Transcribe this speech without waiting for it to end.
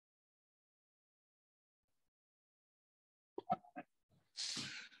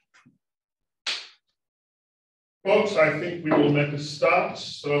Folks, I think we will make a start.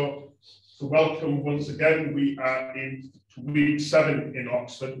 So to welcome once again, we are in week 7 in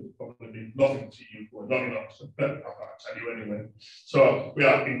Oxford. It will probably mean nothing to you who are not in Oxford, but I'll tell you anyway. So we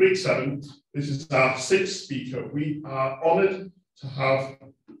are in week 7. This is our 6th speaker. We are honoured to have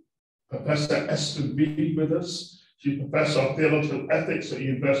Professor Esther Reed with us. She's Professor of Theological Ethics at the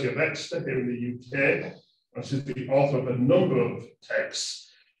University of Exeter here in the UK. And she's the author of a number of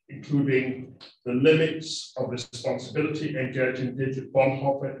texts, including The Limits of Responsibility, Engaging Dietrich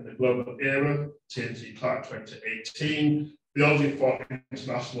Bonhoeffer in the Global Era, T&T Clark 2018, Theology for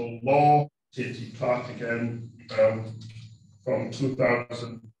International Law, T&T Clark again, from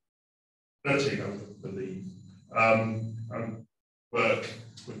 2013, I believe, and work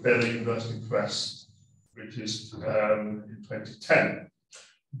with Fratelli University Press, which is in 2010.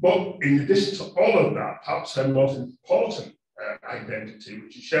 But in addition to all of that, perhaps her most important identity,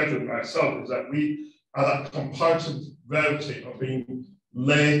 which is shared with myself, is that we are that comparative rarity of being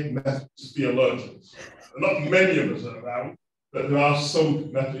lay Methodist theologians. Not many of us are around, but there are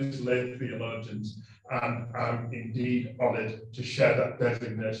some Methodist lay theologians, and I'm indeed honoured to share that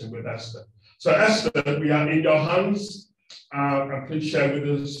designation with Esther. So Esther, we are in your hands, and please share with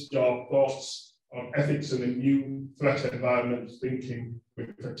us your thoughts on ethics in a new threat environment, thinking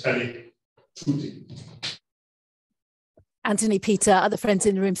with Fratelli Tutti. Anthony, Peter, other friends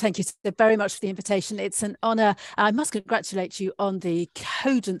in the room, thank you so very much for the invitation. It's an honour. I must congratulate you on the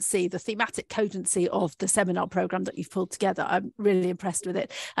cogency, the thematic cogency of the seminar programme that you've pulled together. I'm really impressed with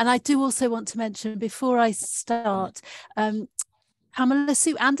it. And I do also want to mention, before I start, Pamela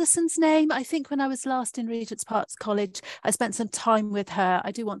Sue Anderson's name. I think when I was last in Regent's Park College, I spent some time with her.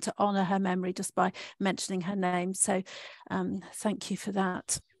 I do want to honour her memory just by mentioning her name. So thank you for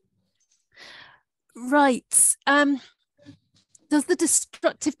that. Right. Does the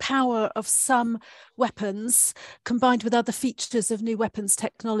destructive power of some weapons, combined with other features of new weapons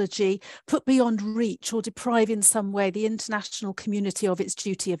technology, put beyond reach or deprive in some way the international community of its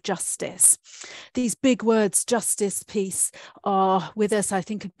duty of justice? These big words, justice, peace, are with us, I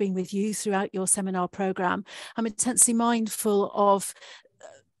think, have been with you throughout your seminar programme. I'm intensely mindful of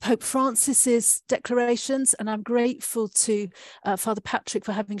Pope Francis's declarations, and I'm grateful to Father Patrick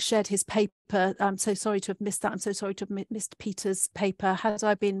for having shared his paper. I'm so sorry to have missed that. I'm so sorry to have missed Peter's paper. Had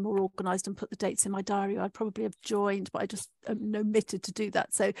I been more organised and put the dates in my diary, I'd probably have joined, but I just omitted to do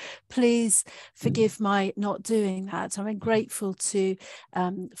that. So please forgive my not doing that. I'm grateful to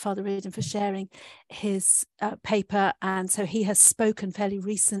Father Reardon for sharing his paper, and so he has spoken fairly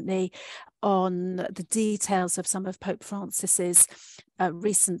recently on the details of some of Pope Francis's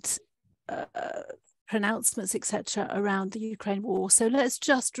recent pronouncements, etc., around the Ukraine war. So let's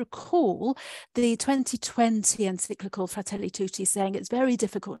just recall the 2020 encyclical Fratelli Tutti saying it's very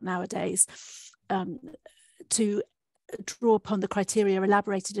difficult nowadays to draw upon the criteria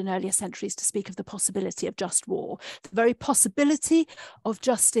elaborated in earlier centuries to speak of the possibility of just war. The very possibility of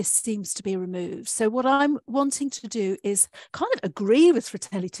justice seems to be removed. So what I'm wanting to do is kind of agree with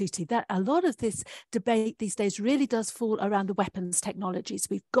Fratelli Tutti that a lot of this debate these days really does fall around the weapons technologies.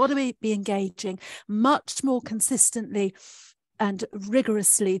 We've got to be engaging much more consistently and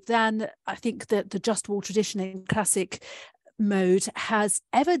rigorously than I think that the just war tradition in classic mode has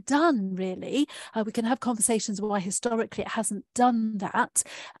ever done, really. We can have conversations why historically it hasn't done that.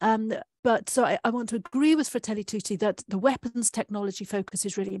 But so I want to agree with Fratelli Tutti that the weapons technology focus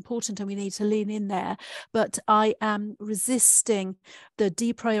is really important and we need to lean in there. But I am resisting the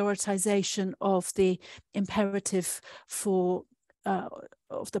deprioritization of the imperative for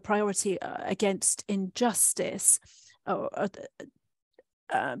of the priority against injustice.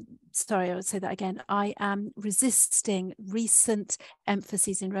 Sorry, I would say that again. I am resisting recent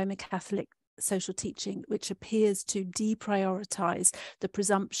emphases in Roman Catholic social teaching, which appears to deprioritize the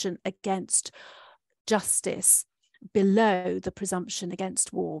presumption against justice below the presumption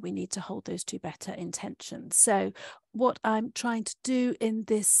against war. We need to hold those two better in tension. So what I'm trying to do in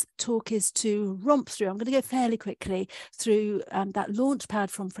this talk is to romp through, I'm going to go fairly quickly through that launch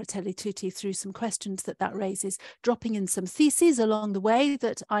pad from Fratelli Tutti, through some questions that raises, dropping in some theses along the way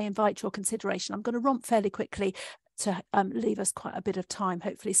that I invite your consideration. I'm going to romp fairly quickly to leave us quite a bit of time,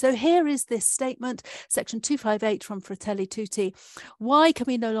 hopefully. So here is this statement, section 258 from Fratelli Tutti. Why can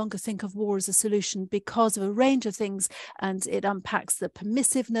we no longer think of war as a solution? Because of a range of things, and it unpacks the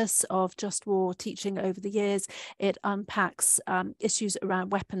permissiveness of just war teaching over the years. It unpacks issues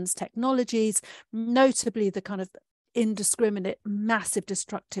around weapons technologies, notably the kind of indiscriminate, massive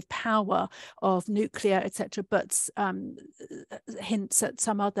destructive power of nuclear, etc., but hints at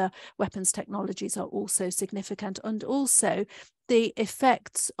some other weapons technologies are also significant, and also the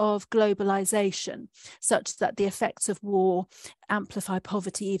effects of globalization, such that the effects of war amplify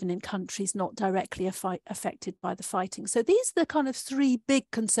poverty even in countries not directly affected by the fighting. So these are the kind of three big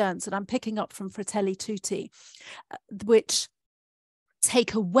concerns that I'm picking up from Fratelli Tutti, which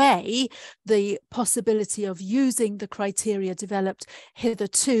take away the possibility of using the criteria developed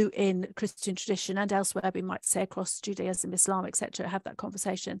hitherto in Christian tradition and elsewhere, we might say across Judaism, Islam, etc., have that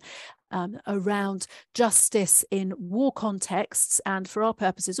conversation around justice in war contexts, and for our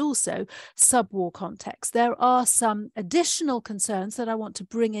purposes also sub-war contexts. There are some additional concerns that I want to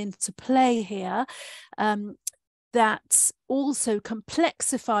bring into play here that also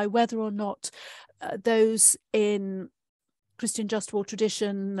complexify whether or not those in Christian just war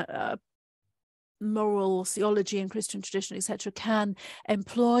tradition, moral theology and Christian tradition, etc., can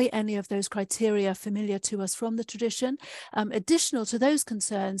employ any of those criteria familiar to us from the tradition. Additional to those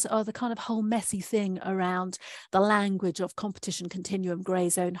concerns are the kind of whole messy thing around the language of competition continuum, grey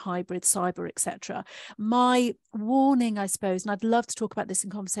zone, hybrid, cyber, etc. My warning, I suppose, and I'd love to talk about this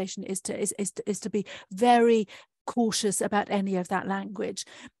in conversation, is to be very cautious about any of that language.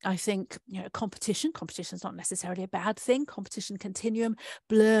 I think, competition is not necessarily a bad thing. Competition continuum,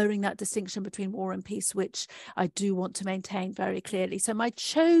 blurring that distinction between war and peace, which I do want to maintain very clearly. So my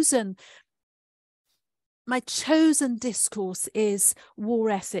chosen discourse is war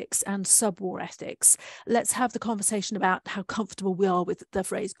ethics and sub-war ethics. Let's have the conversation about how comfortable we are with the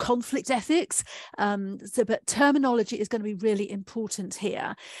phrase conflict ethics. But terminology is going to be really important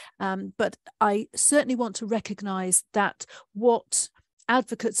here. But I certainly want to recognize that what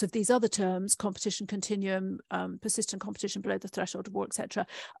advocates of these other terms, competition continuum, persistent competition below the threshold of war, etc.,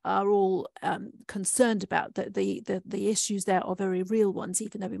 are all concerned about. The issues there are very real ones,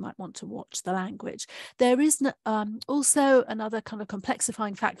 even though we might want to watch the language. There is also another kind of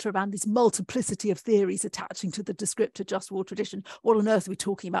complexifying factor around this multiplicity of theories attaching to the descriptor just war tradition. What on earth are we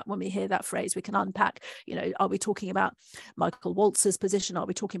talking about when we hear that phrase? We can unpack, are we talking about Michael Waltz's position? Are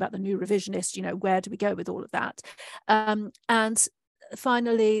we talking about the new revisionist? Where do we go with all of that? And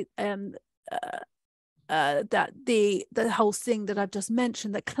finally, that the whole thing that I've just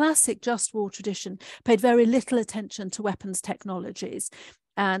mentioned, the classic just war tradition paid very little attention to weapons technologies,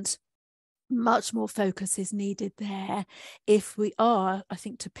 and much more focus is needed there if we are, I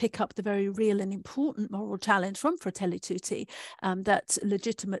think, to pick up the very real and important moral challenge from Fratelli Tutti, that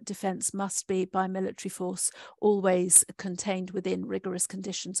legitimate defence must be by military force always contained within rigorous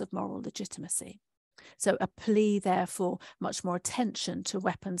conditions of moral legitimacy. So a plea there for much more attention to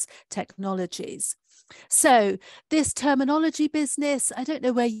weapons technologies. So this terminology business, I don't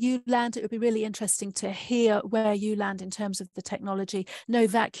know where you land. It would be really interesting to hear where you land in terms of the technology. No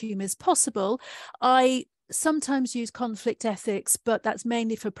vacuum is possible. I sometimes use conflict ethics, but that's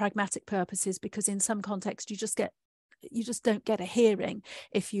mainly for pragmatic purposes, because in some contexts you just don't get a hearing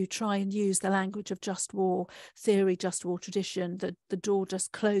if you try and use the language of just war theory, just war tradition. The door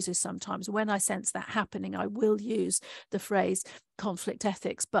just closes sometimes. When I sense that happening, I will use the phrase conflict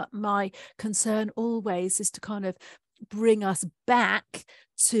ethics. But my concern always is to kind of bring us back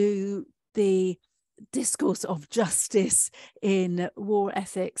to the discourse of justice in war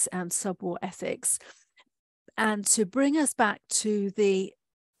ethics and sub-war ethics, and to bring us back to the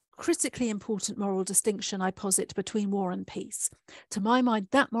critically important moral distinction I posit between war and peace. To my mind,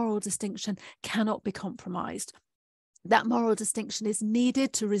 that moral distinction cannot be compromised. That moral distinction is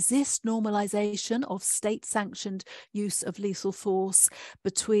needed to resist normalization of state-sanctioned use of lethal force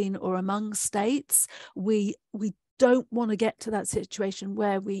between or among states. We don't want to get to that situation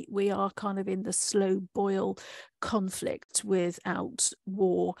where we are kind of in the slow boil conflict without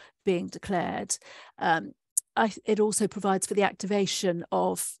war being declared. It also provides for the activation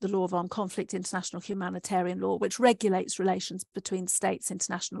of the law of armed conflict, international humanitarian law, which regulates relations between states,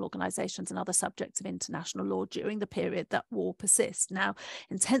 international organizations, and other subjects of international law during the period that war persists. Now,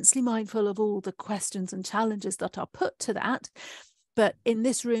 intensely mindful of all the questions and challenges that are put to that, but in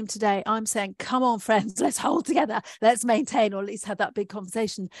this room today, I'm saying, come on, friends, let's hold together. Let's maintain, or at least have that big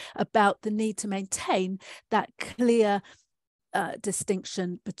conversation about the need to maintain that clear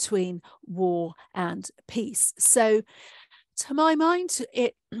distinction between war and peace. So to my mind,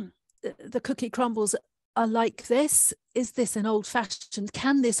 the cookie crumbles are like this. Is this an old-fashioned?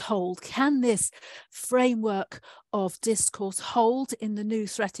 Can this hold? Can this framework of discourse hold in the new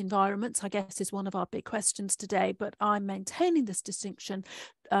threat environments? I guess is one of our big questions today, but I'm maintaining this distinction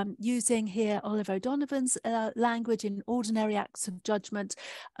using here Oliver O'Donovan's language in ordinary acts of judgment,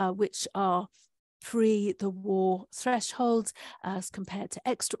 which are pre the war thresholds as compared to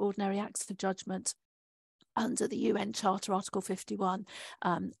extraordinary acts of judgment under the UN Charter, Article 51,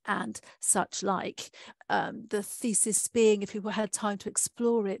 and such like. The thesis being, if people had time to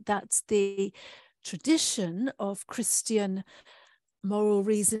explore it, that the tradition of Christian moral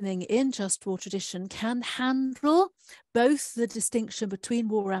reasoning in just war tradition can handle both the distinction between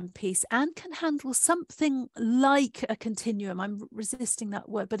war and peace, and can handle something like a continuum. I'm resisting that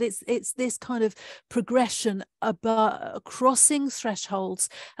word, but it's this kind of progression about crossing thresholds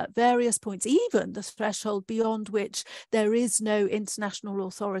at various points, even the threshold beyond which there is no international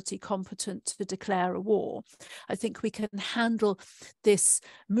authority competent to declare a war. I think we can handle this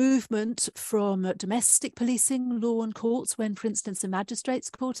movement from domestic policing, law and courts, when, for instance, a magistrates'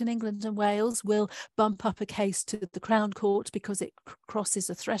 court in England and Wales will bump up a case to the Crown Court because it crosses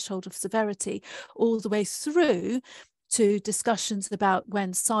a threshold of severity, all the way through to discussions about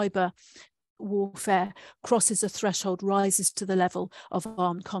when cyber warfare crosses a threshold, rises to the level of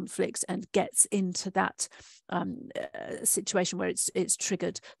armed conflicts, and gets into that situation where it's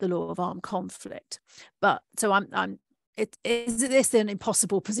triggered the law of armed conflict. But so is this an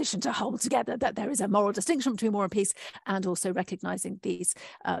impossible position to hold together, that there is a moral distinction between war and peace, and also recognizing these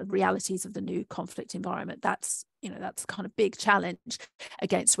realities of the new conflict environment? That's kind of big challenge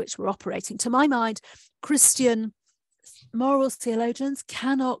against which we're operating. To my mind, Christian moral theologians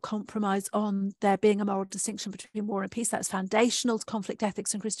cannot compromise on there being a moral distinction between war and peace. That's foundational to conflict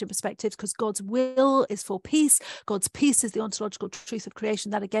ethics and Christian perspectives, because God's will is for peace. God's peace is the ontological truth of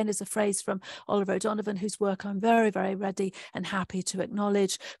creation. That again is a phrase from Oliver O'Donovan, whose work I'm very, very ready and happy to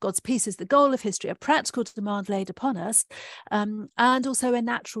acknowledge. God's peace is the goal of history, a practical demand laid upon us, and also a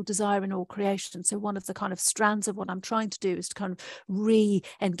natural desire in all creation. So one of the kind of strands of what I'm trying to do is to kind of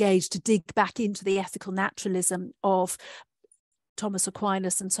re-engage, to dig back into the ethical naturalism of Thomas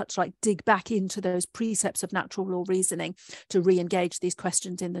Aquinas and such like, dig back into those precepts of natural law reasoning to re-engage these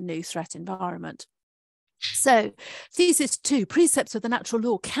questions in the new threat environment. So, thesis 2, precepts of the natural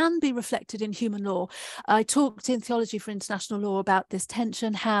law can be reflected in human law. I talked in Theology for International Law about this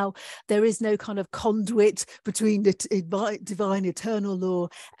tension, how there is no kind of conduit between the divine eternal law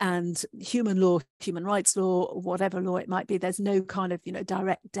and human law, human rights law, whatever law it might be. There's no kind of,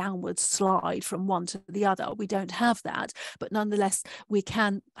 direct downward slide from one to the other. We don't have that, but nonetheless, we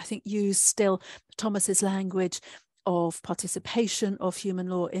can, I think, use still Thomas's language of participation of human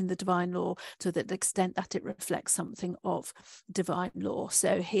law in the divine law to the extent that it reflects something of divine law.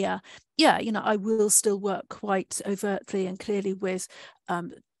 So here, I will still work quite overtly and clearly with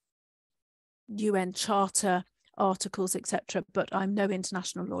UN Charter articles, etc., but I'm no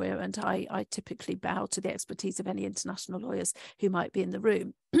international lawyer, and I typically bow to the expertise of any international lawyers who might be in the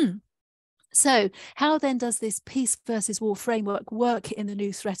room. So how then does this peace versus war framework work in the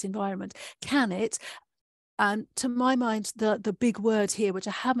new threat environment? Can it? And to my mind, the big word here, which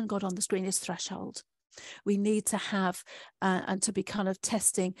I haven't got on the screen, is threshold. We need to have and to be kind of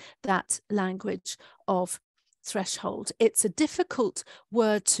testing that language of threshold. It's a difficult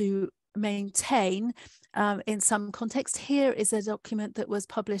word to maintain in some context. Here is a document that was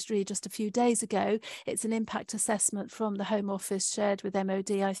published really just a few days ago. It's an impact assessment from the Home Office shared with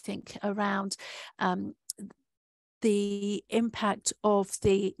MOD, I think, around the impact of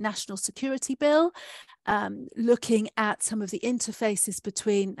the National Security Bill, looking at some of the interfaces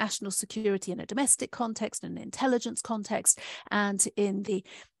between national security in a domestic context and an intelligence context, and in the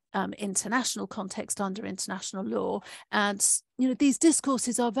international context under international law. And these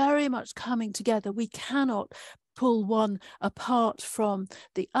discourses are very much coming together. We cannot pull one apart from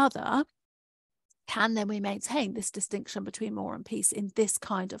the other. Can then we maintain this distinction between war and peace in this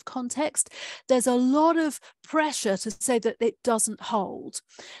kind of context? There's a lot of pressure to say that it doesn't hold.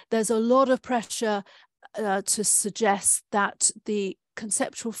 There's a lot of pressure to suggest that the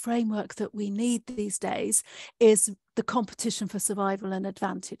conceptual framework that we need these days is the competition for survival and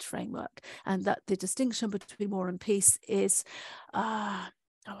advantage framework, and that the distinction between war and peace is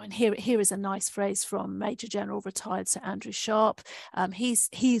and here is a nice phrase from Major General retired Sir Andrew Sharp.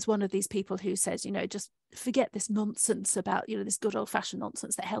 He's one of these people who says, just forget this nonsense about, this good old-fashioned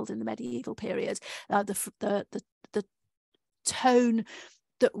nonsense that held in the medieval period. The tone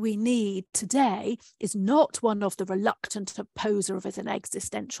that we need today is not one of the reluctant opposer of it an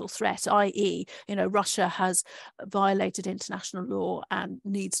existential threat, i.e., Russia has violated international law and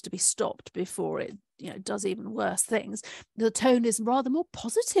needs to be stopped before it does even worse things. The tone is rather more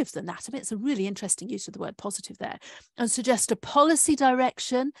positive than that. I mean, it's a really interesting use of the word positive there, and suggest a policy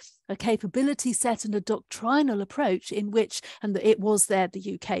direction, a capability set, and a doctrinal approach in which, and it was there,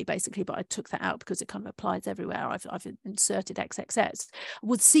 the UK basically, but I took that out because it kind of applies everywhere. I've inserted XXX,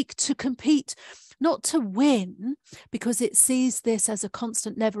 would seek to compete, not to win, because it sees this as a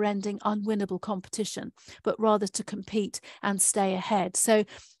constant, never-ending, unwinnable competition, but rather to compete and stay ahead. So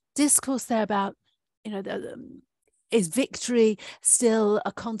discourse there about, is victory still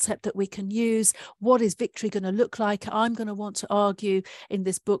a concept that we can use? What is victory going to look like? I'm going to want to argue in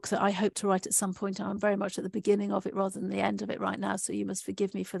this book that I hope to write at some point. I'm very much at the beginning of it rather than the end of it right now, so you must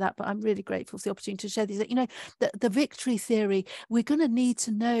forgive me for that. But I'm really grateful for the opportunity to share these. The victory theory, we're going to need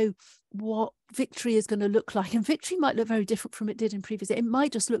to know what victory is going to look like, and victory might look very different from it did in previous. It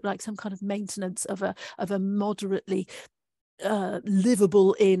might just look like some kind of maintenance of a moderately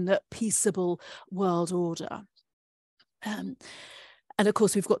livable in peaceable world order. And of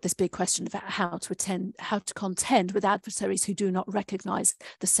course, we've got this big question about how to contend with adversaries who do not recognize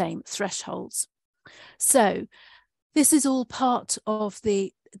the same thresholds. So this is all part of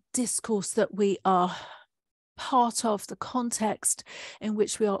the discourse that we are part of, the context in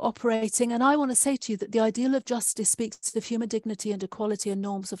which we are operating. And I want to say to you that the ideal of justice speaks of human dignity and equality and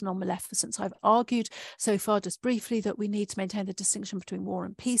norms of non-maleficence. I've argued so far just briefly that we need to maintain the distinction between war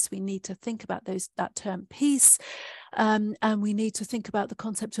and peace. We need to think about that term peace, and we need to think about the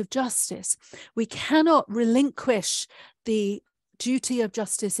concept of justice. We cannot relinquish the duty of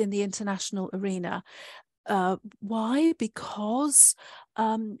justice in the international arena. Why? Because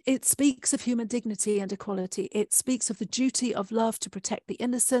it speaks of human dignity and equality. It speaks of the duty of love to protect the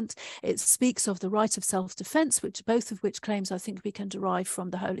innocent. It speaks of the right of self-defense, both of which claims I think we can derive from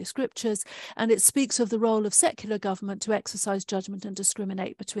the Holy Scriptures. And it speaks of the role of secular government to exercise judgment and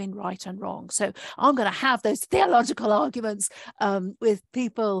discriminate between right and wrong. So I'm going to have those theological arguments with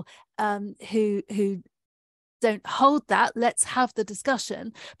people who don't hold that. Let's have the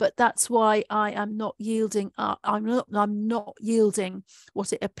discussion, but that's why I am not yielding up. I'm not yielding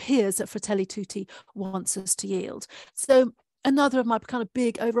what it appears that Fratelli Tutti wants us to yield. So another of my kind of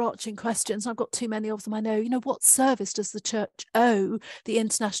big overarching questions, I've got too many of them, I know, what service does the church owe the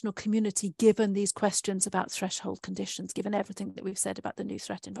international community given these questions about threshold conditions, given everything that we've said about the new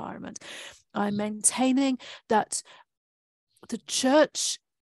threat environment? I'm maintaining that the church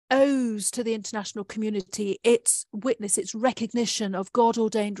owes to the international community its witness, its recognition of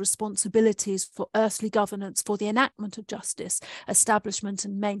God-ordained responsibilities for earthly governance, for the enactment of justice, establishment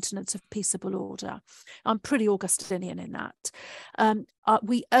and maintenance of peaceable order. I'm pretty Augustinian in that.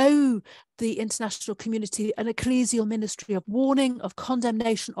 We owe the international community an ecclesial ministry of warning, of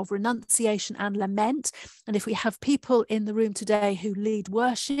condemnation, of renunciation and lament. And if we have people in the room today who lead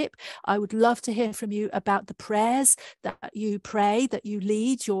worship, I would love to hear from you about the prayers that you pray, that you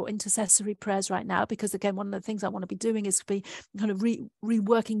lead, your intercessory prayers right now, because again, one of the things I want to be doing is to be kind of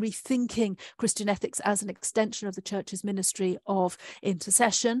reworking, rethinking Christian ethics as an extension of the church's ministry of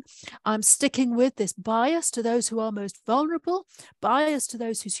intercession. I'm sticking with this bias to those who are most vulnerable, bias to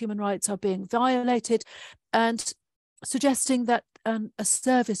those whose human rights are being violated, and suggesting that a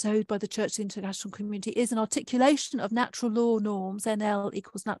service owed by the church to the international community is an articulation of natural law norms, NL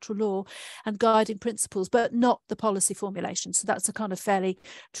equals natural law, and guiding principles, but not the policy formulation. So that's a kind of fairly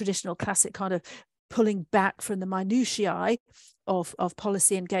traditional, classic kind of pulling back from the minutiae of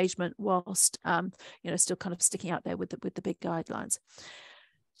policy engagement, whilst still kind of sticking out there with the big guidelines.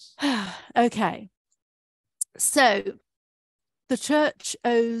 Okay, so the church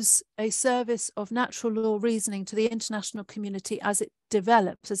owes a service of natural law reasoning to the international community as it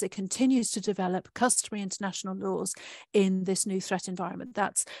develops, as it continues to develop customary international laws in this new threat environment.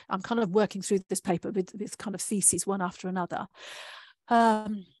 I'm kind of working through this paper with kind of theses one after another.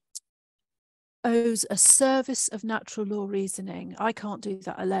 Owes a service of natural law reasoning. I can't do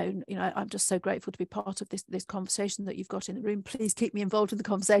that alone. I'm just so grateful to be part of this conversation that you've got in the room. Please keep me involved in the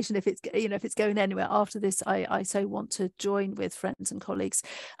conversation if it's going anywhere after this. I so want to join with friends and colleagues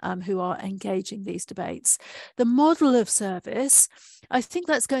who are engaging these debates. The model of service, I think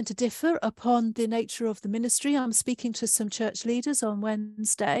that's going to differ upon the nature of the ministry. I'm speaking to some church leaders on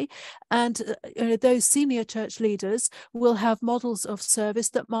Wednesday, and those senior church leaders will have models of service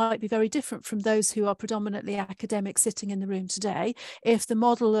that might be very different from those who are predominantly academics sitting in the room today. If the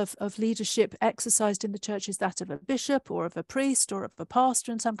model of leadership exercised in the church is that of a bishop or of a priest or of a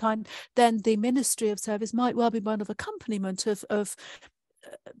pastor in some kind, then the ministry of service might well be one of accompaniment of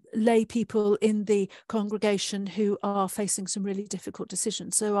lay people in the congregation who are facing some really difficult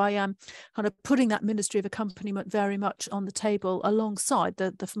decisions. So I am kind of putting that ministry of accompaniment very much on the table alongside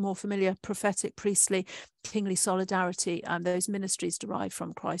the more familiar prophetic, priestly, kingly solidarity and those ministries derived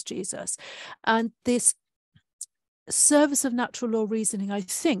from Christ Jesus. And this service of natural law reasoning, I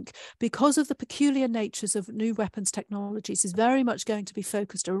think, because of the peculiar natures of new weapons technologies, is very much going to be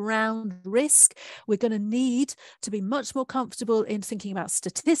focused around risk. We're going to need to be much more comfortable in thinking about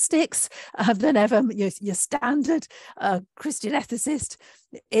statistics than ever your standard Christian ethicist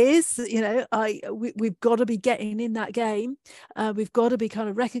is. We've got to be getting in that game. We've got to be kind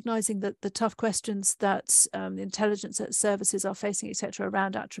of recognizing that the tough questions that intelligence services are facing, etc.,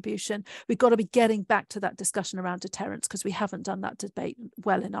 around attribution. We've got to be getting back to that discussion around deterrence, because we haven't done that debate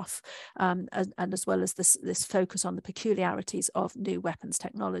well enough, and as well as this focus on the peculiarities of new weapons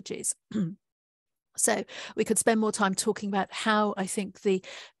technologies. So we could spend more time talking about how I think the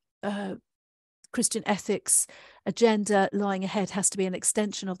Christian ethics agenda lying ahead has to be an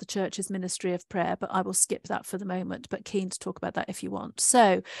extension of the church's ministry of prayer, but I will skip that for the moment, but keen to talk about that if you want.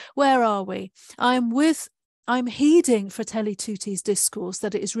 So where are we? I'm heeding Fratelli Tutti's discourse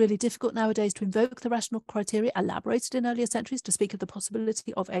that it is really difficult nowadays to invoke the rational criteria elaborated in earlier centuries to speak of the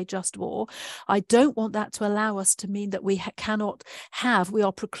possibility of a just war. I don't want that to allow us to mean that we we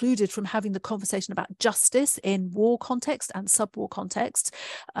are precluded from having the conversation about justice in war context and sub-war context.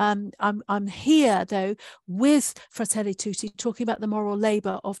 I'm here, though, with Fratelli Tutti talking about the moral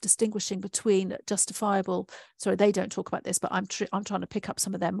labour of distinguishing between justifiable, sorry, they don't talk about this, but I'm trying to pick up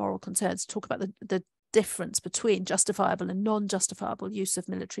some of their moral concerns, talk about the difference between justifiable and non-justifiable use of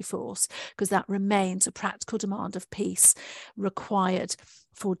military force, because that remains a practical demand of peace required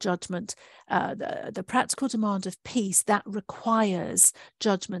for judgment. The practical demand of peace that requires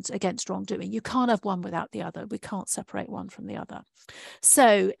judgment against wrongdoing. You can't have one without the other. We can't separate one from the other.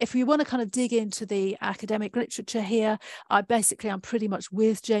 So if we want to kind of dig into the academic literature here, I'm pretty much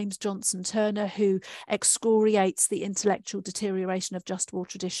with James Johnson Turner, who excoriates the intellectual deterioration of just war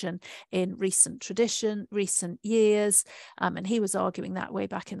tradition in recent years. And he was arguing that way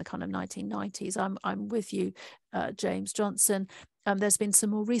back in the kind of 1990s. I'm with you, James Johnson. There's been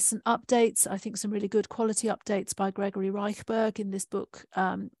some more recent updates, I think some really good quality updates by Gregory Reichberg in this book,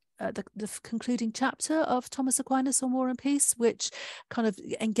 the concluding chapter of Thomas Aquinas on War and Peace, which kind of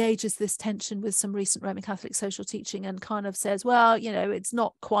engages this tension with some recent Roman Catholic social teaching and kind of says, well, it's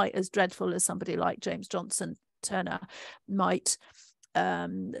not quite as dreadful as somebody like James Johnson Turner might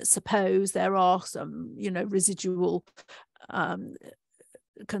suppose. There are some, residual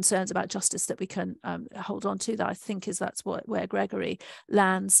concerns about justice that we can hold on to, that I think that's where Gregory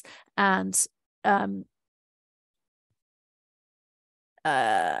lands. And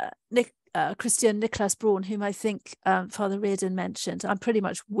Christian Nicholas Braun, whom I think Father Reardon mentioned, I'm pretty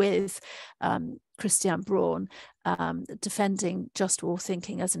much with Christian Braun, defending just war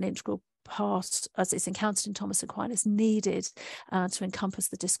thinking as an integral part, as it's encountered in Thomas Aquinas, needed to encompass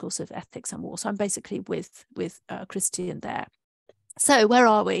the discourse of ethics and war. So I'm basically with Christian there. So where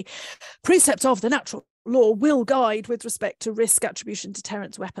are we? Precepts of the natural law will guide with respect to risk, attribution,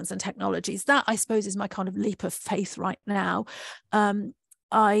 deterrence, weapons and technologies. That, I suppose, is my kind of leap of faith right now.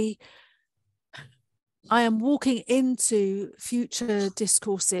 I am walking into future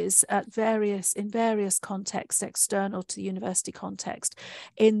discourses in various contexts external to the university context,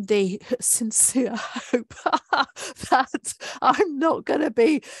 in the sincere hope that I'm not going to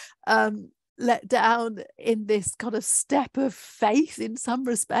be let down in this kind of step of faith in some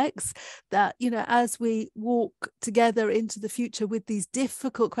respects, that as we walk together into the future with these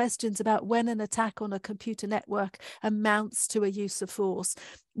difficult questions about when an attack on a computer network amounts to a use of force,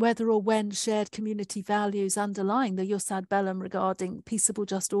 whether or when shared community values underlying the jus ad bellum regarding peaceable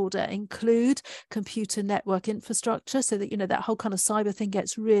just order include computer network infrastructure, so that that whole kind of cyber thing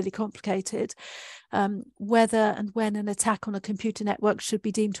gets really complicated, whether and when an attack on a computer network should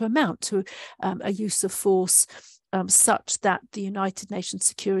be deemed to amount to a use of force such that the United Nations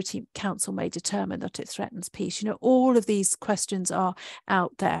Security Council may determine that it threatens peace. All of these questions are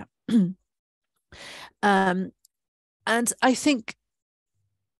out there. And I think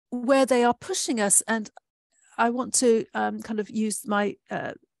where they are pushing us, and I want to kind of use my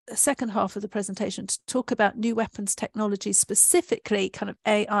second half of the presentation to talk about new weapons technology, specifically kind of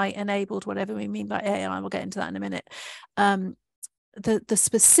AI enabled, whatever we mean by AI, we'll get into that in a minute. The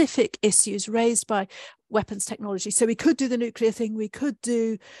specific issues raised by weapons technology. So we could do the nuclear thing, we could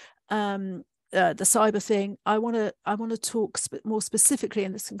do the cyber thing. I want to talk more specifically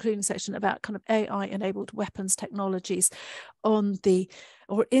in this concluding section about kind of AI enabled weapons technologies in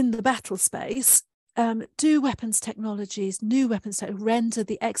the battle space. do weapons technologies, new weapons render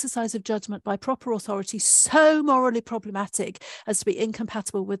the exercise of judgment by proper authority so morally problematic as to be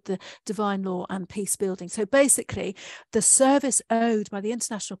incompatible with the divine law and peace building? So basically, the service owed by the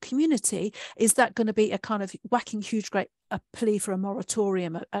international community, is that going to be a kind of whacking huge great a plea for a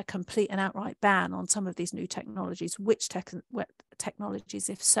moratorium, a complete and outright ban on some of these new technologies? Which technologies,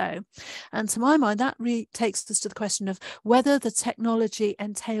 if so? And to my mind, that really takes us to the question of whether the technology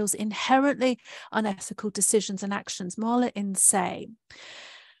entails inherently unethical decisions and actions. Marla in say.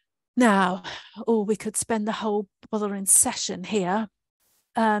 Now, or we could spend the whole bothering session here.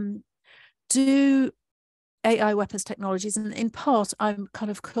 Do AI weapons technologies, and in part I'm kind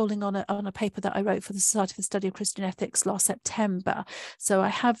of calling on a paper that I wrote for the Society for the Study of Christian Ethics last September, so I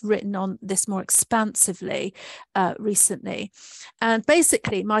have written on this more expansively recently, and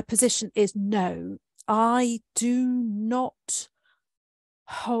basically my position is no, I do not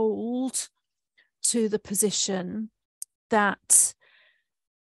hold to the position that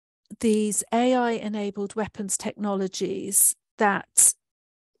these AI-enabled weapons technologies that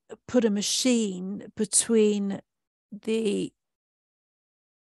put a machine between the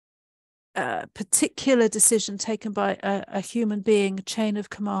particular decision taken by a human being, a chain of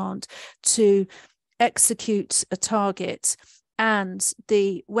command, to execute a target, and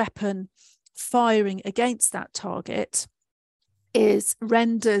the weapon firing against that target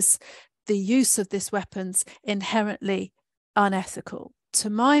renders the use of this weapons inherently unethical. To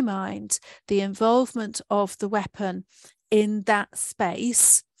my mind, the involvement of the weapon in that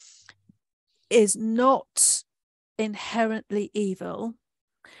space is not inherently evil,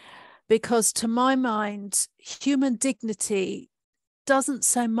 because to my mind, human dignity doesn't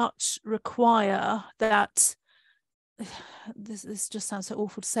so much require that. This just sounds so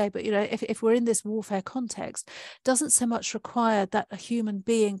awful to say, but you know, if we're in this warfare context, doesn't so much require that a human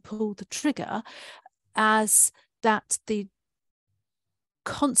being pull the trigger as that the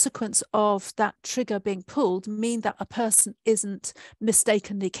consequence of that trigger being pulled mean that a person isn't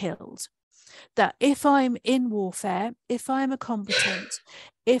mistakenly killed. That if I'm in warfare, if I am a combatant,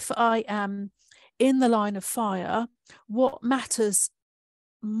 if I am in the line of fire, what matters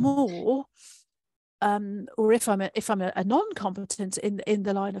more, or if I'm a non-combatant in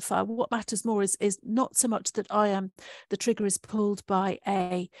the line of fire, what matters more is not so much that the trigger is pulled by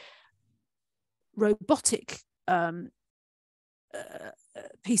a robotic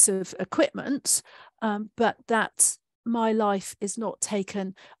piece of equipment, but that my life is not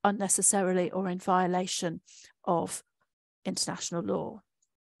taken unnecessarily or in violation of international law.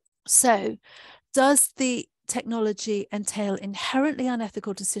 So, does the technology entail inherently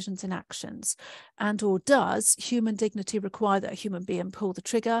unethical decisions and actions, and or does human dignity require that a human being pull the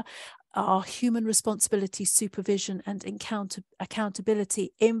trigger? Are human responsibility, supervision and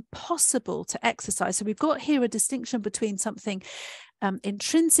accountability impossible to exercise? So we've got here a distinction between something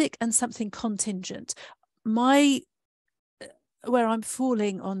intrinsic and something contingent. Where I'm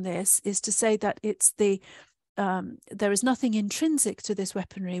falling on this is to say that it's there is nothing intrinsic to this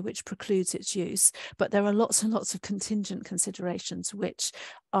weaponry which precludes its use, but there are lots and lots of contingent considerations which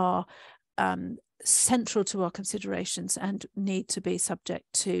are central to our considerations and need to be subject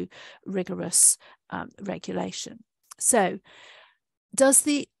to rigorous regulation. So, does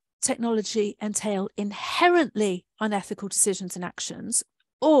the technology entail inherently unethical decisions and actions,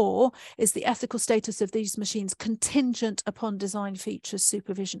 or is the ethical status of these machines contingent upon design features,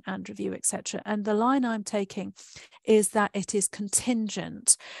 supervision and review, etc.? And the line I'm taking is that it is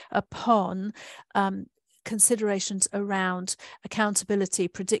contingent upon considerations around accountability,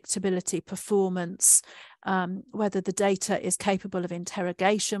 predictability, performance, whether the data is capable of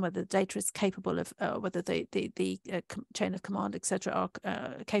interrogation, whether the data is capable of, whether the chain of command, etc.,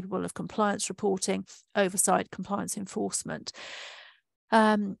 are capable of compliance reporting, oversight, compliance enforcement.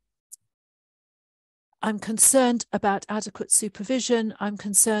 I'm concerned about adequate supervision. I'm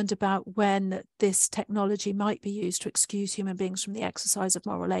concerned about when this technology might be used to excuse human beings from the exercise of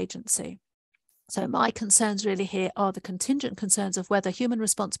moral agency. So my concerns really here are the contingent concerns of whether human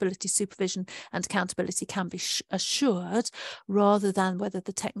responsibility, supervision and accountability can be assured, rather than whether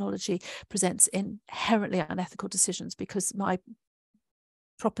the technology presents inherently unethical decisions, because my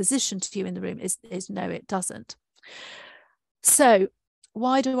proposition to you in the room is no, it doesn't. So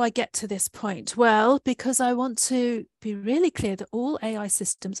why do I get to this point? Well, because I want to be really clear that all AI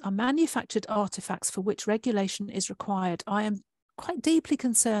systems are manufactured artifacts for which regulation is required. I am quite deeply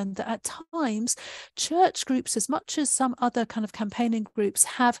concerned that at times church groups, as much as some other kind of campaigning groups,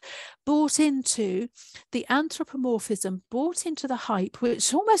 have bought into the anthropomorphism, bought into the hype,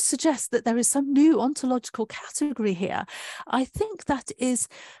 which almost suggests that there is some new ontological category here. I think that is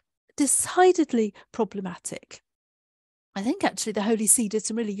decidedly problematic. I think actually the Holy See did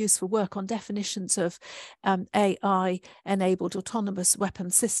some really useful work on definitions of AI-enabled autonomous weapon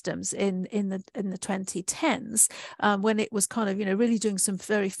systems in the 2010s, when it was kind of, you know, really doing some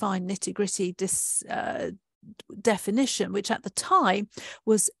very fine nitty-gritty definition, which at the time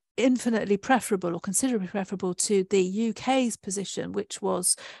was infinitely preferable, or considerably preferable, to the UK's position, which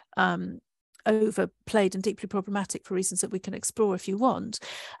was overplayed and deeply problematic for reasons that we can explore if you want.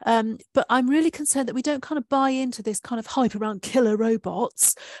 But I'm really concerned that we don't kind of buy into this kind of hype around killer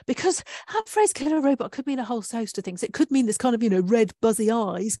robots, because that phrase killer robot could mean a whole host of things. It could mean this kind of, you know, red buzzy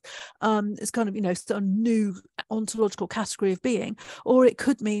eyes, it's kind of, you know, some new ontological category of being, or it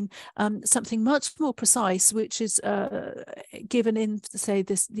could mean something much more precise, which is given in, say,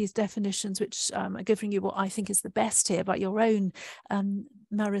 these definitions, which are giving you what I think is the best here, but your own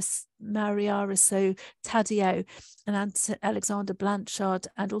Mariariso Taddeo and Alexander Blanchard,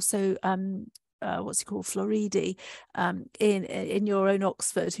 and also what's he called, Floridi, in your own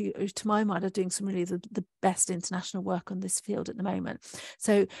Oxford, who to my mind are doing some really the best international work on this field at the moment.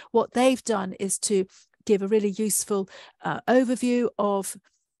 So what they've done is to give a really useful overview of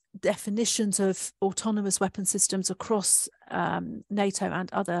definitions of autonomous weapon systems across NATO and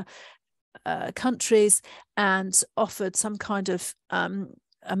other countries, and offered some kind of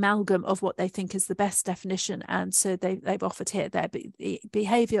amalgam of what they think is the best definition. And so they've offered here the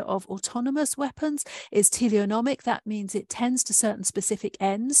behavior of autonomous weapons is teleonomic. That means it tends to certain specific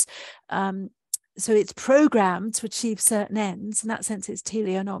ends. So it's programmed to achieve certain ends. In that sense, it's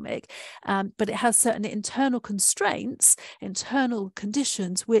teleonomic, but it has certain internal constraints, internal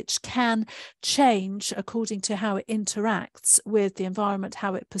conditions, which can change according to how it interacts with the environment,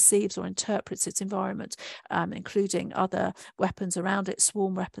 how it perceives or interprets its environment, including other weapons around it,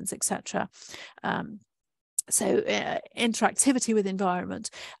 swarm weapons, etc. So interactivity with environment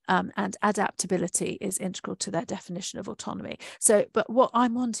and adaptability is integral to their definition of autonomy. So, but what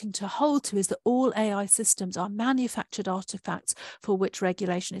I'm wanting to hold to is that all AI systems are manufactured artifacts for which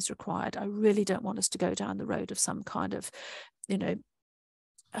regulation is required. I really don't want us to go down the road of some kind of, you know,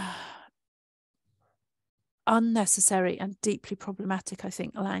 unnecessary and deeply problematic, I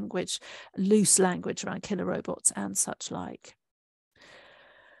think, language, loose language around killer robots and such like.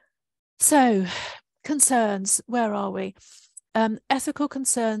 So, concerns, where are we? Ethical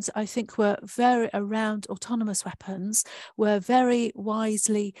concerns, I think, were very around autonomous weapons, were very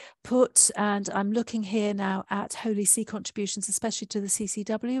wisely put. And I'm looking here now at Holy See contributions, especially to the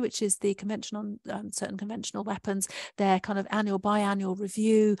CCW, which is the Convention on Certain Conventional Weapons, their kind of biannual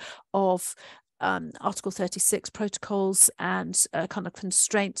review of Article 36 protocols and kind of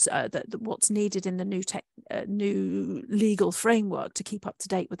constraints, what's needed in the new legal framework to keep up to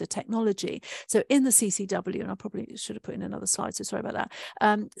date with the technology. So in the CCW, and I probably should have put in another slide, so sorry about that.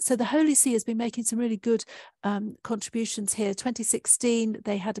 So the Holy See has been making some really good contributions here. 2016,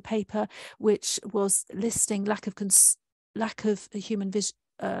 they had a paper which was listing lack of human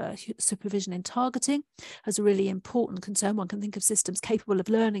supervision in targeting as a really important concern. One can think of systems capable of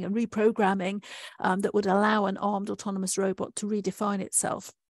learning and reprogramming that would allow an armed autonomous robot to redefine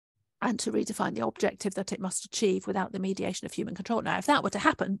itself and to redefine the objective that it must achieve without the mediation of human control. Now, if that were to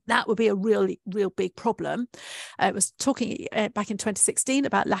happen, that would be a real big problem. It was talking back in 2016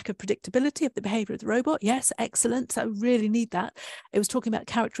 about lack of predictability of the behavior of the robot. Yes, excellent. So really need that. It was talking about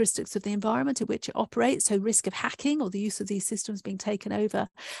characteristics of the environment in which it operates, so risk of hacking or the use of these systems being taken over.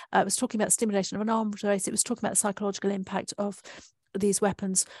 It was talking about stimulation of an arms race. It was talking about the psychological impact of these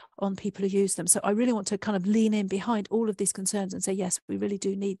weapons on people who use them. So I really want to kind of lean in behind all of these concerns and say, yes, we really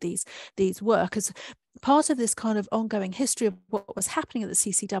do need these work. As part of this kind of ongoing history of what was happening at the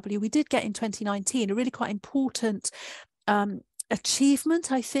CCW, we did get in 2019 a really quite important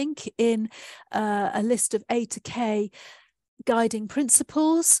achievement, I think, in a list of A to K guiding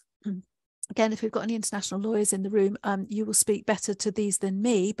principles. Again, if we've got any international lawyers in the room, you will speak better to these than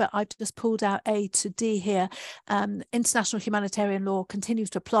me, but I've just pulled out A to D here. International humanitarian law continues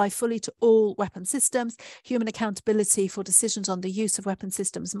to apply fully to all weapon systems. Human accountability for decisions on the use of weapon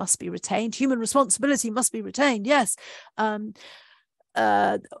systems must be retained. Human responsibility must be retained, yes.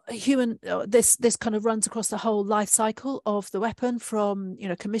 This kind of runs across the whole life cycle of the weapon, from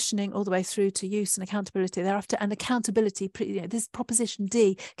commissioning all the way through to use and accountability thereafter. And accountability, this proposition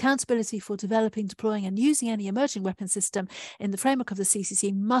D, accountability for developing, deploying and using any emerging weapon system in the framework of the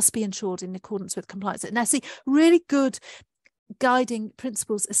CCC must be ensured in accordance with compliance. Now, see, really good guiding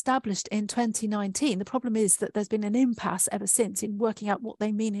principles established in 2019. The problem is that there's been an impasse ever since in working out what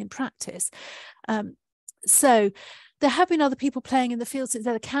they mean in practice. So there have been other people playing in the field since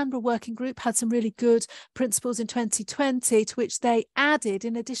then. The Canberra Working Group had some really good principles in 2020, to which they added,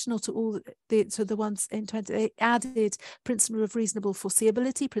 in addition to all the ones in 20, they added principle of reasonable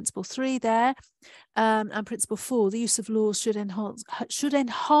foreseeability, principle 3 there, and principle 4, the use of laws should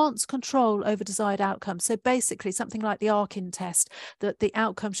enhance control over desired outcomes. So basically something like the Arkin test, that the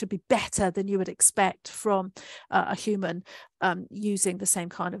outcome should be better than you would expect from a human using the same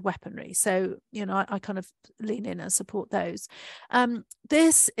kind of weaponry. So, you know, I kind of lean in and support those.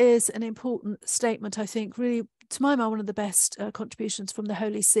 This is an important statement, I think, really, to my mind, one of the best contributions from the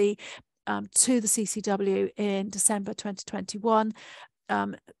Holy See to the CCW in December 2021.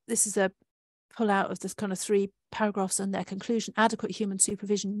 This is a pull out of this kind of 3 paragraphs and their conclusion. Adequate human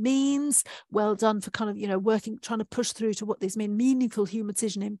supervision means, well done for kind of, you know, working, trying to push through to what this mean. Meaningful human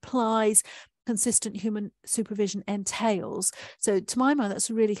decision implies, consistent human supervision entails. So to my mind, that's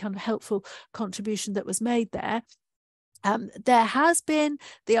a really kind of helpful contribution that was made there. There has been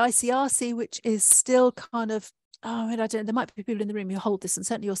the ICRC, which is still kind of, I mean, I don't know, there might be people in the room who hold this, and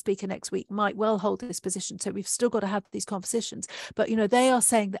certainly your speaker next week might well hold this position. So we've still got to have these conversations. But, you know, they are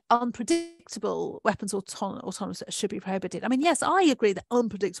saying that unpredictable weapons autonomous should be prohibited. I mean, yes, I agree that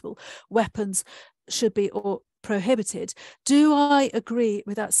unpredictable weapons should be prohibited. Do I agree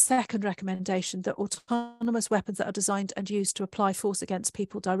with that second recommendation, that autonomous weapons that are designed and used to apply force against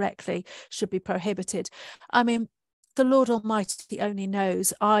people directly should be prohibited? I mean, the Lord Almighty only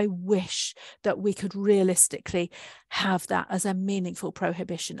knows. I wish that we could realistically have that as a meaningful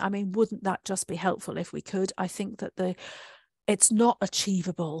prohibition. I mean, wouldn't that just be helpful if we could? I think that it's not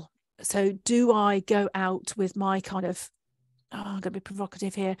achievable. So do I go out with my kind of, I'm going to be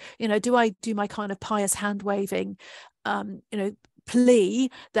provocative here, you know, do I do my kind of pious hand waving, you know, plea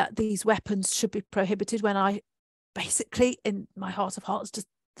that these weapons should be prohibited, when I basically, in my heart of hearts, just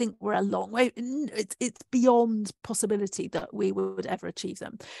think we're a long way, it's beyond possibility that we would ever achieve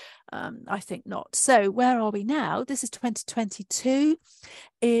them. I think not. So where are we now? This is 2022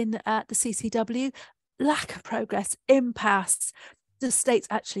 in the CCW. Lack of progress, impasse. Do states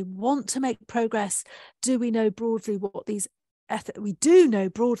actually want to make progress? Do we know broadly what these we do know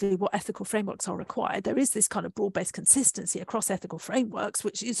broadly what ethical frameworks are required? There is this kind of broad-based consistency across ethical frameworks,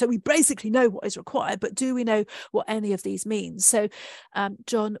 so we basically know what is required, but do we know what any of these means? So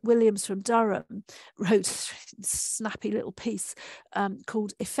John Williams from Durham wrote a snappy little piece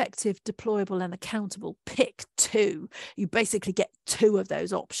called Effective, Deployable and Accountable. Pick 2. You basically get 2 of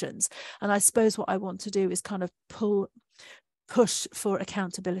those options. And I suppose what I want to do is kind of push for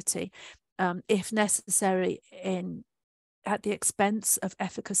accountability, if necessary, at the expense of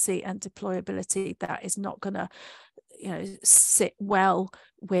efficacy and deployability. That is not going to, you know, sit well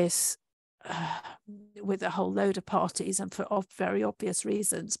with a whole load of parties, and for very obvious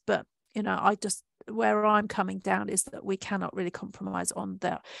reasons. But, you know, where I'm coming down is that we cannot really compromise on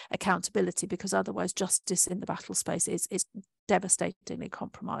the accountability, because otherwise justice in the battle space is devastatingly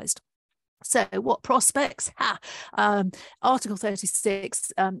compromised. So what prospects? Article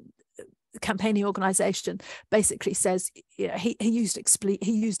 36, campaigning organization, basically says, you know, he used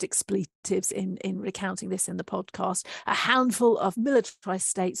expletives in recounting this in the podcast. A handful of militarized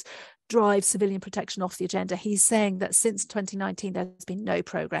states drive civilian protection off the agenda. He's saying that since 2019 there's been no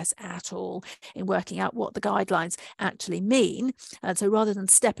progress at all in working out what the guidelines actually mean. And so rather than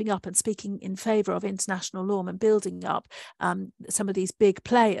stepping up and speaking in favor of international law and building up, some of these big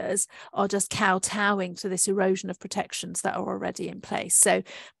players are just kowtowing to this erosion of protections that are already in place. So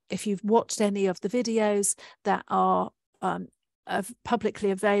if you've watched any of the videos that are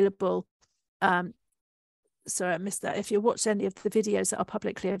publicly available, sorry, I missed that. If you watch any of the videos that are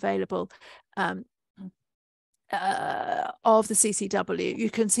publicly available of the CCW, you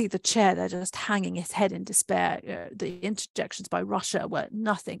can see the chair there just hanging its head in despair. The interjections by Russia were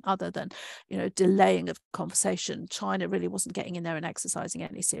nothing other than, you know, delaying of conversation. China really wasn't getting in there and exercising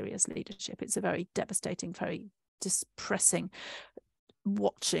any serious leadership. It's a very devastating, very depressing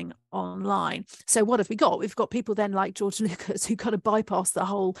watching online. So what have we got? We've got people then like George Lucas, who kind of bypass the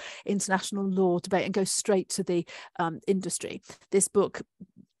whole international law debate and go straight to the industry. This book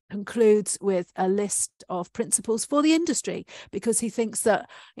concludes with a list of principles for the industry, because he thinks that,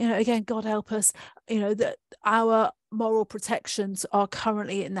 you know, again, God help us, you know, that our moral protections are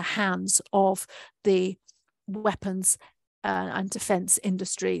currently in the hands of the weapons and defense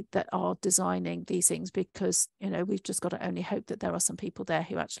industry that are designing these things, because, you know, we've just got to only hope that there are some people there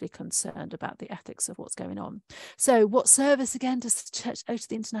who are actually concerned about the ethics of what's going on. So what service again does the church owe to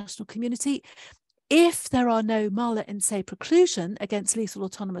the international community? If there are no mala in se preclusion against lethal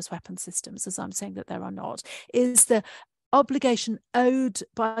autonomous weapon systems, as I'm saying that there are not, is the obligation owed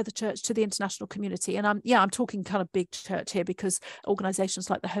by the church to the international community. And I'm talking kind of big church here, because organizations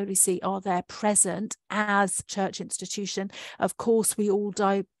like the Holy See are there present as church institution. Of course, we all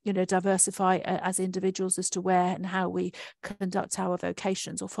diversify as individuals as to where and how we conduct our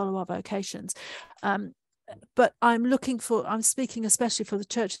vocations or follow our vocations. But I'm speaking especially for the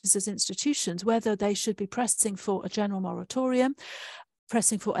churches as institutions, whether they should be pressing for a general moratorium,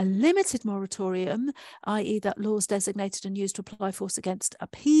 pressing for a limited moratorium, i.e. that laws designated and used to apply force against a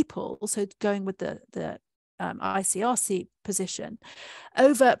people, so going with the ICRC position,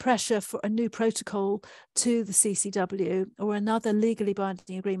 overt pressure for a new protocol to the CCW, or another legally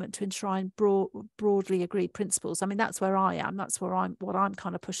binding agreement to enshrine broadly agreed principles. I mean, that's where I am. That's what I'm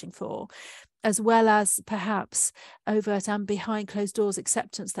kind of pushing for, as well as perhaps overt and behind closed doors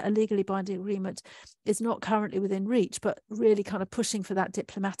acceptance that a legally binding agreement is not currently within reach, but really kind of pushing for that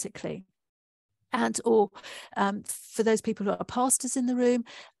diplomatically. And or for those people who are pastors in the room,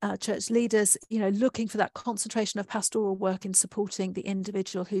 church leaders, looking for that concentration of pastoral work in supporting the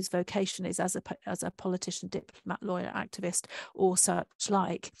individual whose vocation is as a politician, diplomat, lawyer, activist, or such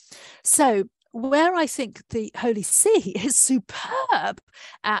like. So where I think the Holy See is superb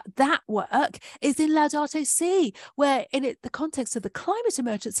at that work is in Laudato Si, where in the context of the climate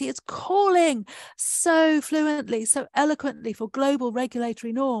emergency, it's calling so fluently, so eloquently for global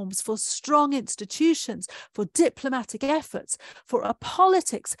regulatory norms, for strong institutions, for diplomatic efforts, for a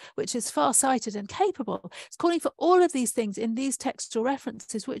politics which is far-sighted and capable. It's calling for all of these things in these textual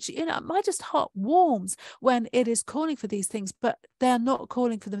references, which, my just heart warms when it is calling for these things, but they're not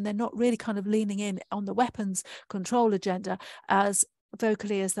calling for them. They're not really kind of leaning in on the weapons control agenda as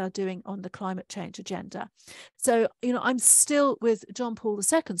vocally as they're doing on the climate change agenda. So, I'm still with John Paul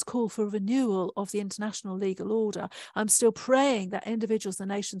II's call for renewal of the international legal order. I'm still praying that individuals and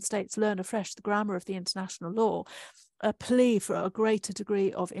nation states learn afresh the grammar of the international law, a plea for a greater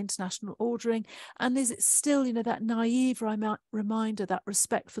degree of international ordering. And is it still, that naive reminder that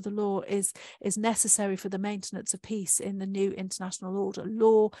respect for the law is necessary for the maintenance of peace in the new international order.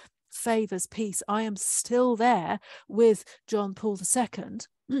 Law favors peace. I am still there with John Paul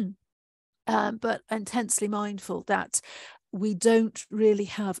II, but intensely mindful that we don't really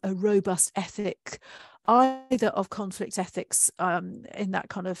have a robust ethic either of conflict ethics in that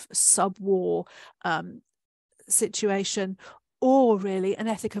kind of sub-war situation, or really an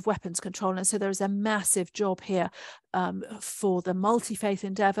ethic of weapons control. And so there is a massive job here for the multi-faith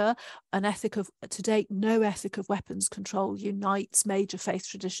endeavour. An ethic of, to date, no ethic of weapons control unites major faith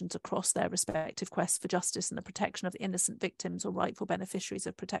traditions across their respective quests for justice and the protection of innocent victims or rightful beneficiaries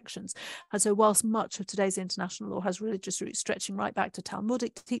of protections. And so whilst much of today's international law has religious roots stretching right back to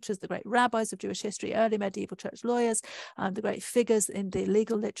Talmudic teachers, the great rabbis of Jewish history, early medieval church lawyers, the great figures in the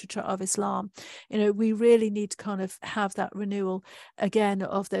legal literature of Islam, we really need to kind of have that renewal again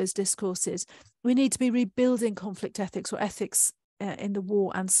of those discourses. We need to be rebuilding conflict ethics, or ethics in the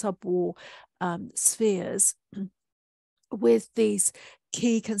war and sub-war spheres, with these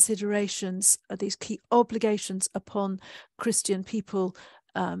key considerations, these key obligations upon Christian people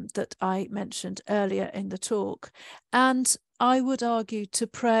that I mentioned earlier in the talk. And I would argue to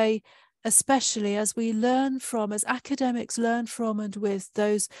pray, especially as we learn from, as academics learn from and with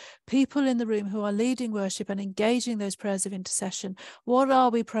those people in the room who are leading worship and engaging those prayers of intercession, what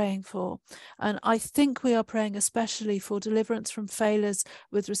are we praying for? And I think we are praying especially for deliverance from failures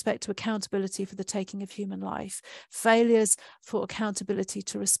with respect to accountability for the taking of human life, failures for accountability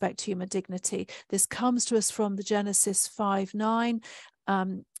to respect human dignity. This comes to us from the Genesis 5:9,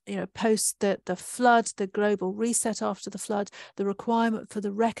 post the flood, the global reset after the flood, the requirement for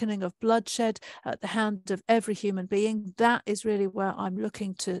the reckoning of bloodshed at the hand of every human being. That is really where I'm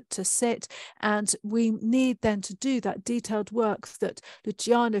looking to sit. And we need then to do that detailed work that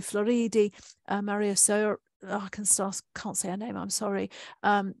Luciano Floridi, Maria Soer, I can't say her name, I'm sorry,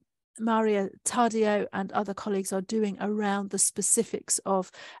 Maria Taddeo and other colleagues are doing around the specifics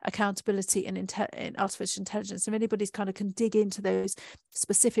of accountability in artificial intelligence. If anybody's kind of can dig into those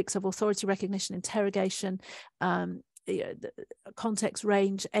specifics of authority recognition, interrogation, the context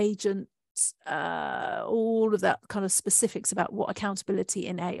range, agents, all of that kind of specifics about what accountability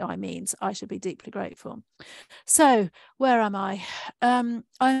in AI means, I should be deeply grateful. So where am I? I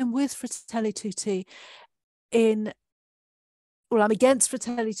am with Fratelli Tutti I'm against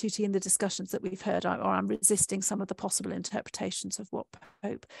Fratelli Tutti in the discussions that we've heard, or I'm resisting some of the possible interpretations of what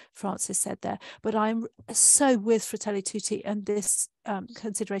Pope Francis said there. But I'm so with Fratelli Tutti and this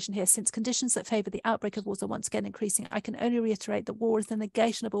consideration here. Since conditions that favour the outbreak of wars are once again increasing, I can only reiterate that war is the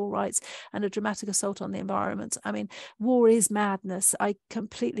negation of all rights and a dramatic assault on the environment. I mean, war is madness. I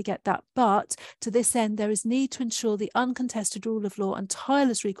completely get that. But to this end, there is need to ensure the uncontested rule of law and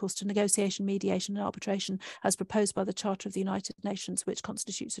tireless recourse to negotiation, mediation and arbitration as proposed by the Charter of the United Nations, which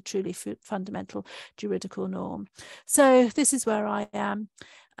constitutes a truly fundamental juridical norm. So this is where I am.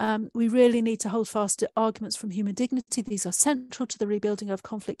 We really need to hold fast to arguments from human dignity. These are central to the rebuilding of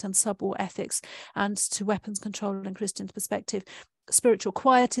conflict and sub-war ethics and to weapons control and Christian perspective. Spiritual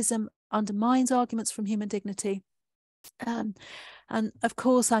quietism undermines arguments from human dignity. And of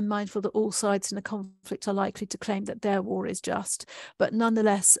course, I'm mindful that all sides in a conflict are likely to claim that their war is just, but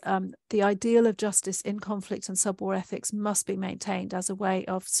nonetheless, the ideal of justice in conflict and sub-war ethics must be maintained as a way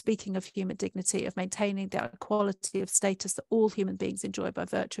of speaking of human dignity, of maintaining the equality of status that all human beings enjoy by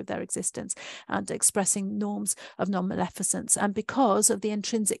virtue of their existence, and expressing norms of non-maleficence. And because of the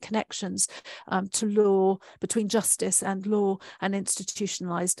intrinsic connections to law, between justice and law and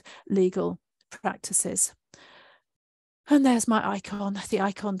institutionalized legal practices. And there's my icon, the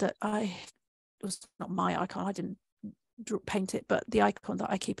icon that it was not my icon, I didn't paint it, but the icon that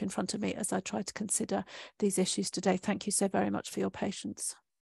I keep in front of me as I try to consider these issues today. Thank you so very much for your patience.